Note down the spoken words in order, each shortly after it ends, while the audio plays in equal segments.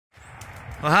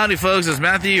Well, howdy folks, it's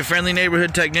Matthew, your friendly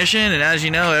neighborhood technician, and as you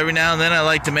know, every now and then I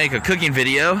like to make a cooking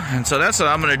video, and so that's what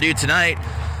I'm going to do tonight,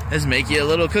 is make you a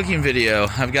little cooking video.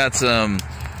 I've got some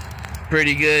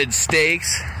pretty good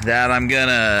steaks that I'm going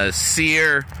to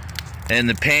sear in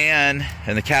the pan,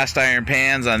 in the cast iron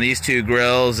pans on these two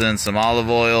grills, and some olive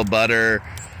oil, butter,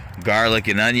 garlic,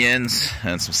 and onions,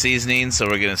 and some seasonings, so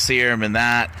we're going to sear them in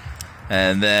that,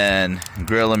 and then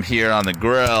grill them here on the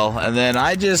grill, and then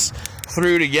I just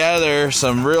threw together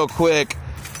some real quick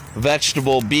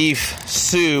vegetable beef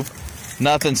soup.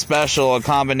 Nothing special, a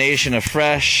combination of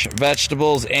fresh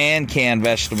vegetables and canned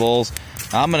vegetables.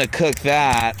 I'm gonna cook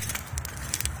that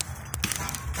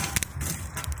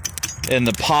in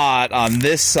the pot on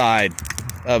this side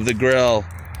of the grill.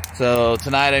 So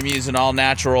tonight I'm using all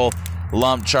natural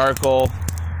lump charcoal.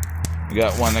 We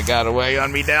got one that got away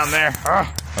on me down there.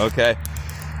 Okay.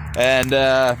 And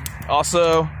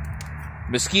also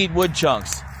mesquite wood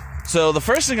chunks. So the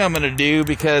first thing I'm going to do,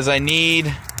 because I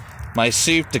need my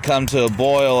soup to come to a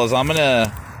boil, is I'm going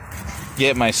to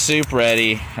get my soup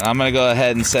ready, and I'm going to go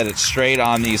ahead and set it straight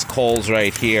on these coals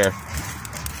right here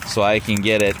so I can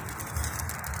get it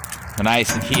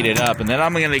nice and heated up, and then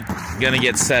I'm going to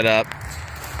get set up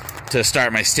to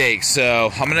start my steak. So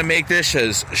I'm going to make this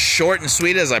as short and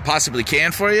sweet as I possibly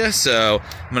can for you, so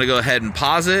I'm going to go ahead and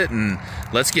pause it and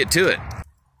let's get to it.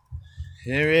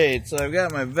 Alright, so I've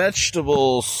got my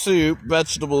vegetable soup,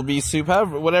 vegetable beef soup,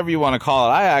 however, whatever you want to call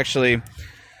it. I'm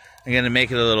going to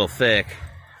make it a little thick,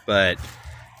 but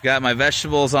got my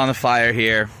vegetables on the fire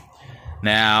here.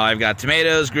 Now I've got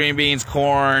tomatoes, green beans,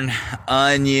 corn,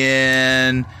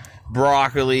 onion,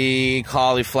 broccoli,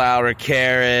 cauliflower,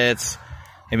 carrots.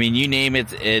 I mean, you name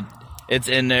it, it's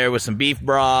in there with some beef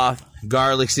broth,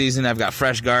 garlic seasoning. I've got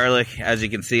fresh garlic, as you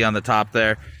can see on the top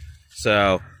there.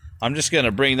 So I'm just going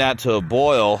to bring that to a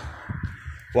boil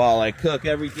while I cook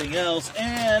everything else,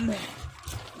 and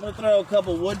I'm going to throw a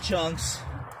couple wood chunks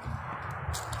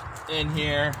in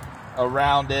here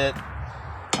around it.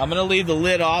 I'm going to leave the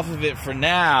lid off of it for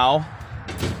now.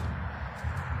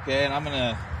 Okay, and I'm going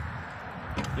to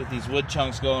get these wood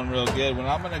chunks going real good. What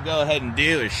I'm going to go ahead and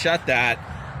do is shut that.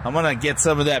 I'm going to get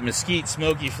some of that mesquite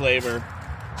smoky flavor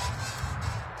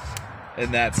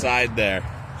in that side there.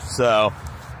 So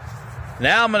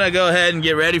now I'm going to go ahead and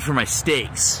get ready for my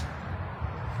steaks.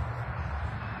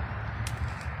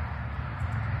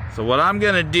 So what I'm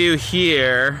going to do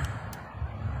here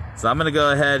is I'm going to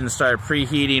go ahead and start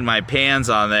preheating my pans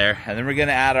on there, and then we're going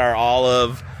to add our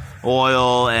olive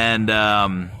oil and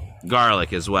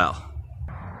garlic as well.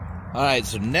 Alright,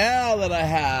 so now that I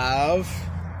have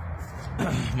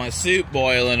my soup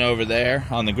boiling over there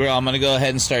on the grill, I'm going to go ahead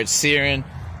and start searing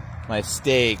my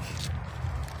steak.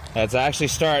 It's actually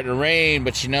starting to rain,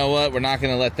 but you know what? We're not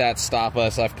going to let that stop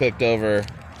us. I've cooked over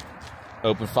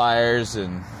open fires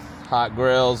and hot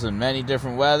grills in many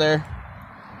different weather,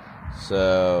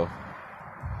 so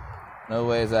no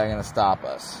way is that going to stop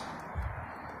us.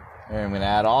 Here, I'm going to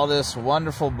add all this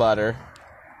wonderful butter.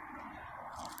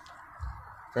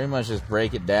 Pretty much just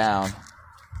break it down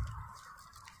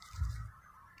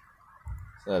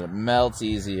so that it melts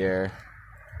easier.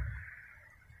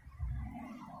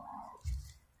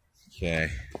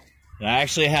 Okay, and I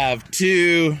actually have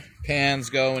two pans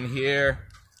going here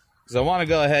because I want to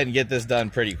go ahead and get this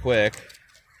done pretty quick.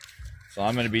 So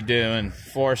I'm going to be doing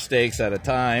 4 steaks at a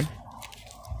time.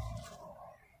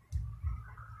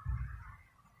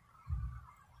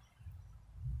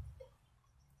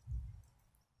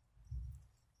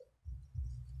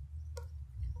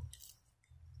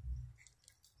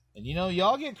 And you know,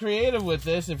 y'all get creative with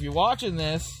this if you're watching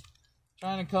this,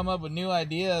 trying to come up with new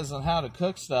ideas on how to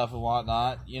cook stuff and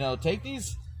whatnot. You know, take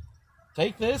this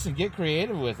and get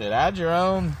creative with it. Add your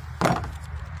own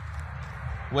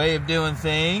way of doing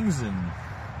things and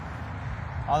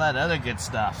all that other good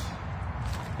stuff.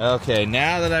 Okay,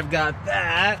 now that I've got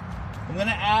that, I'm going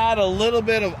to add a little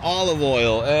bit of olive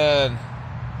oil. And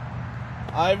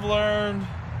I've learned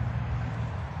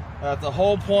that the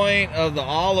whole point of the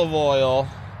olive oil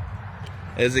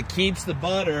is it keeps the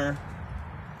butter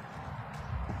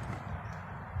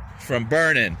from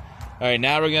burning. Alright,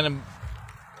 now we're going to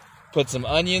put some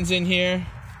onions in here.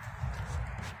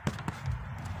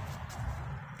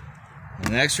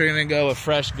 And next we're going to go with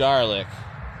fresh garlic.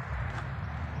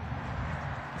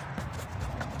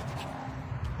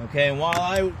 Okay, and while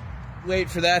I wait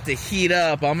for that to heat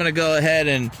up, I'm going to go ahead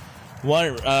and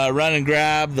run and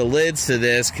grab the lids to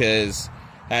this, because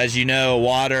as you know,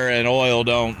 water and oil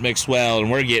don't mix well,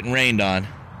 and we're getting rained on.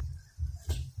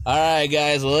 Alright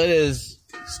guys, well, it is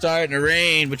starting to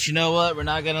rain, but you know what? We're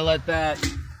not going to let that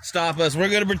stop us. We're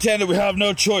going to pretend that we have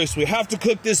no choice. We have to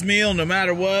cook this meal no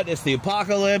matter what. It's the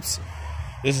apocalypse.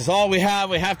 This is all we have.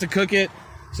 We have to cook it.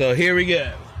 So here we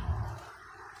go.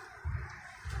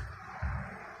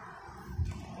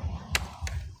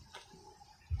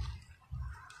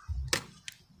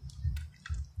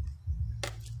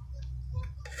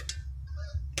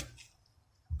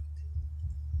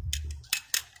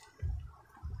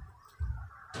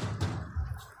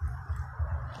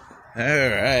 All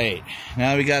right,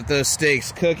 now we got those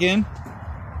steaks cooking.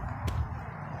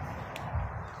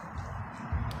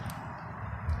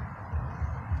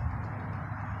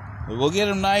 We'll get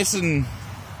them nice and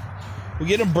we'll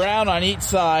get them brown on each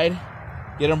side.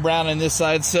 Get them brown on this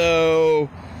side. So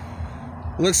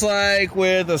looks like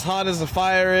with as hot as the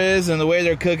fire is and the way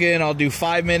they're cooking, I'll do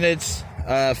 5 minutes.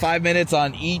 5 minutes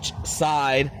on each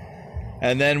side,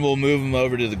 and then we'll move them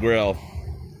over to the grill.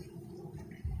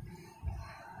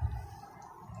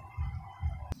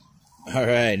 All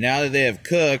right, now that they have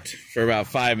cooked for about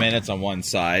 5 minutes on one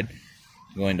side,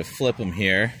 I'm going to flip them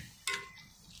here.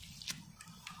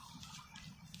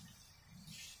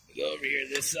 Go over here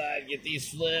this side, get these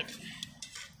flipped.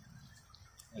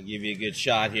 I'll give you a good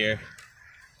shot here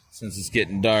since it's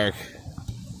getting dark.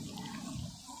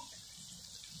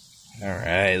 All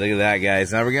right, look at that,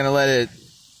 guys. Now we're going to let it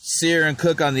sear and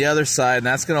cook on the other side, and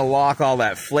that's going to lock all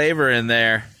that flavor in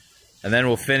there. And then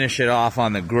we'll finish it off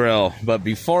on the grill. But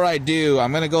before I do, I'm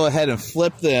going to go ahead and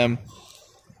flip them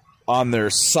on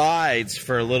their sides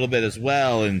for a little bit as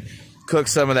well and cook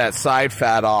some of that side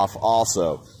fat off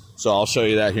also. So I'll show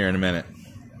you that here in a minute.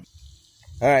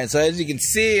 All right, so as you can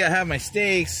see, I have my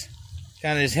steaks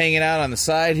kind of just hanging out on the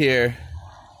side here,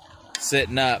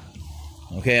 sitting up.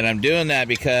 Okay, and I'm doing that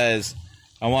because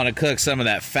I want to cook some of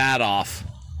that fat off.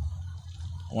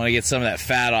 I want to get some of that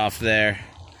fat off there.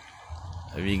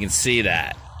 If you can see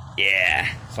that. Yeah.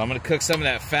 So I'm going to cook some of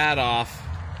that fat off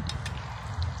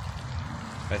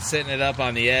by sitting it up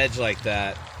on the edge like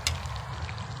that.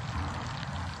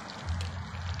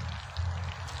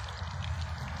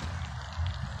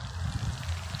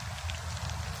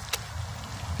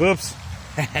 Whoops.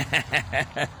 Get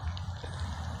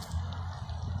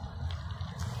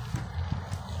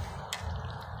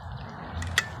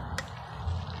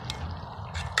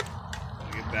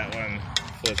that one.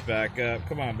 Flip back up.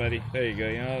 Come on, buddy. There you go.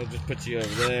 You know, I'll just put you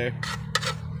over there.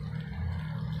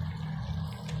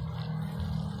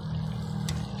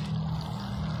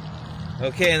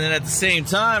 Okay, and then at the same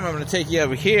time, I'm going to take you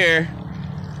over here.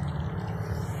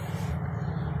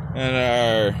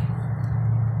 And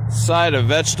our side of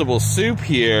vegetable soup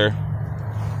here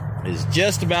is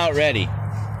just about ready. So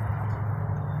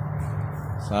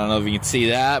I don't know if you can see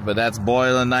that, but that's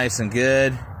boiling nice and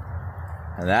good.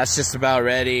 And that's just about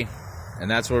ready. And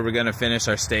that's where we're going to finish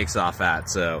our steaks off at.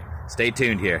 So stay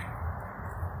tuned here.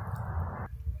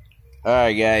 All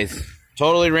right, guys.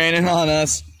 Totally raining on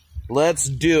us. Let's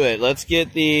do it. Let's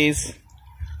get these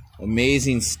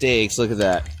amazing steaks. Look at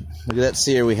that. Look at that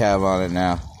sear we have on it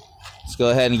now. Let's go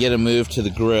ahead and get them moved to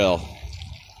the grill.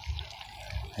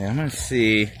 Okay, I'm going to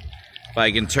see if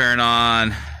I can turn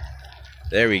on.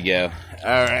 There we go.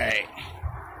 All right.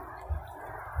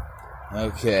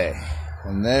 Okay.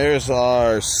 And there's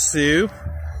our soup.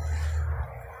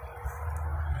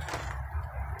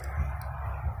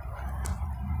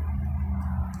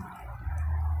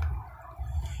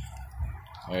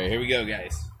 All right, here we go,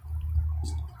 guys.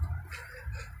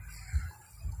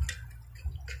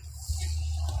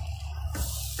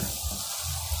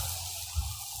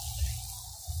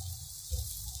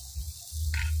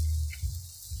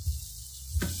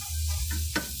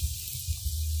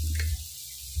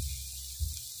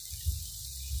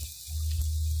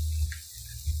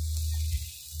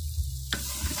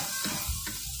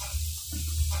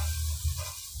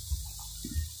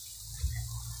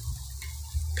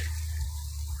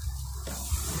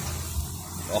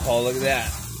 Oh, look at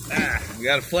that. Ah, we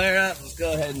got a flare up. Let's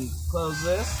go ahead and close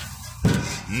this.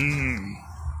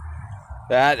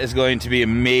 That is going to be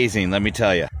amazing, let me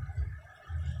tell you.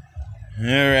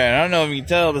 Alright, I don't know if you can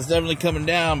tell, but it's definitely coming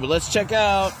down. But let's check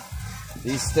out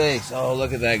these steaks. Oh,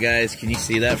 look at that, guys. Can you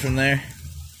see that from there?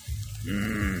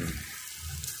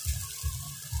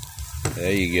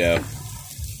 There you go.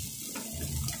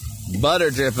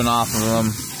 Butter dripping off of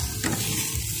them,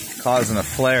 causing a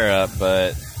flare up,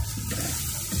 but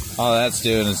all that's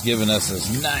doing is giving us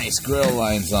those nice grill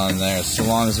lines on there, so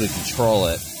long as we control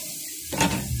it.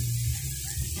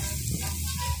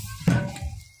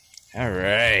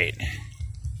 Alright.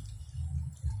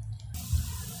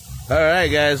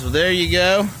 Alright, guys, well, there you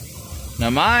go.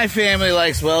 Now, my family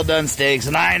likes well-done steaks,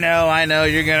 and I know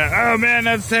you're gonna, oh man,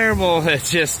 that's terrible. It's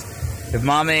just, if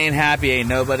mama ain't happy, ain't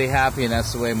nobody happy, and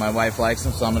that's the way my wife likes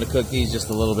them. So I'm gonna cook these just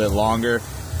a little bit longer,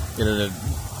 get it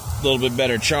a little bit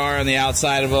better char on the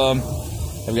outside of them.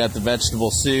 I've got the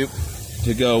vegetable soup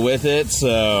to go with it,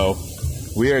 so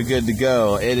we are good to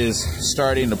go. It is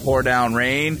starting to pour down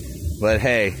rain, but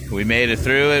hey, we made it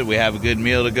through it. We have a good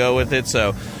meal to go with it.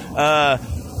 So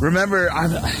remember,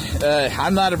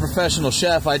 I'm not a professional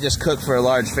chef. I just cook for a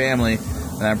large family,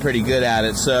 and I'm pretty good at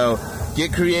it. So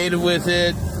get creative with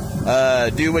it,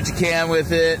 do what you can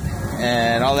with it,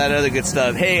 and all that other good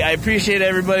stuff. Hey, I appreciate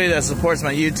everybody that supports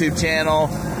my YouTube channel,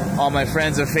 all my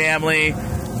friends and family.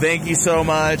 Thank you so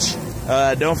much.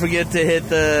 Don't forget to hit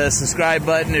the subscribe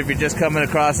button if you're just coming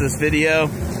across this video.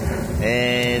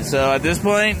 And so at this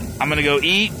point, I'm gonna go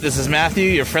eat. This is Matthew,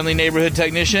 your friendly neighborhood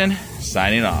technician,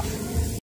 signing off.